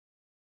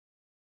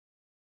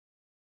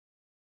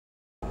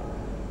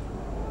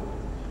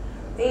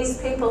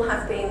These people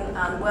have been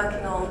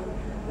working on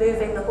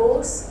moving the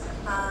horse.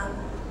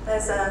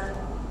 There's a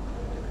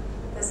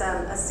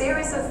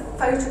series of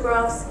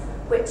photographs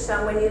which,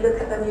 when you look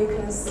at them, you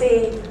can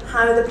see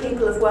how the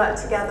people have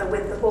worked together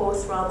with the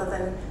horse rather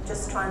than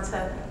just trying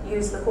to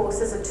use the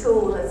horse as a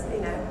tool. As,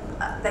 you know,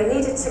 they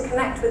needed to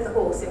connect with the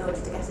horse in order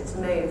to get it to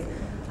move.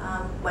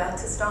 Where to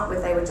start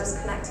with, they were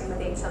just connecting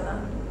with each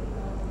other.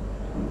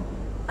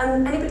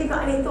 And anybody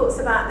got any thoughts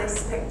about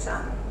this picture?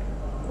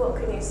 What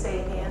can you see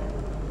here?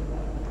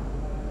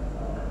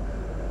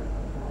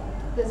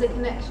 There's a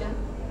connection.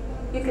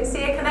 You can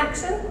see a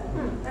connection?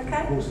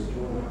 Okay.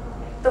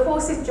 The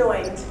horse is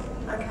joined.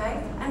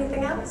 Okay.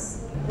 Anything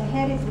else? The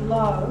head is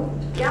low.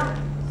 Yeah.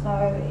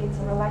 So it's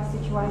a relaxed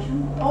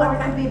situation. Or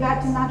it could be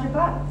about to nudge her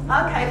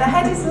butt. Okay, the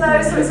head is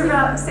low, so it's a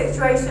relaxed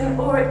situation,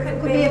 or it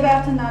could be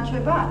about to nudge her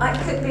butt.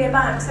 It could be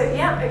about to,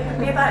 yeah, it could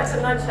be about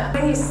to nudge her.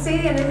 When you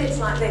see an image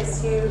like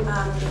this, you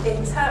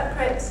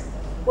interpret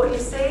what you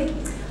see,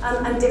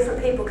 and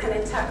different people can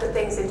interpret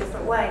things in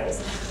different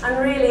ways.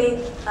 And really,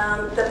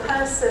 the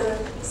person,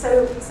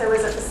 so as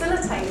a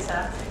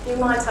facilitator, you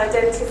might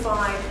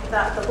identify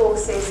that the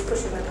horse is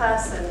pushing the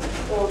person,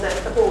 or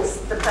that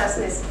the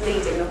person is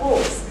leading the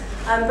horse.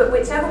 But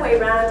whichever way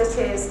round it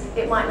is,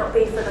 it might not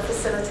be for the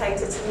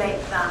facilitator to make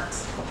that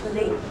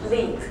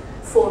leap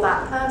for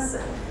that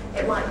person.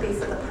 It might be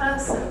for the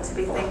person to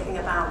be thinking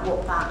about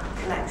what that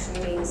connection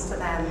means to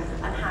them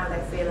and how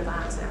they feel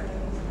about it.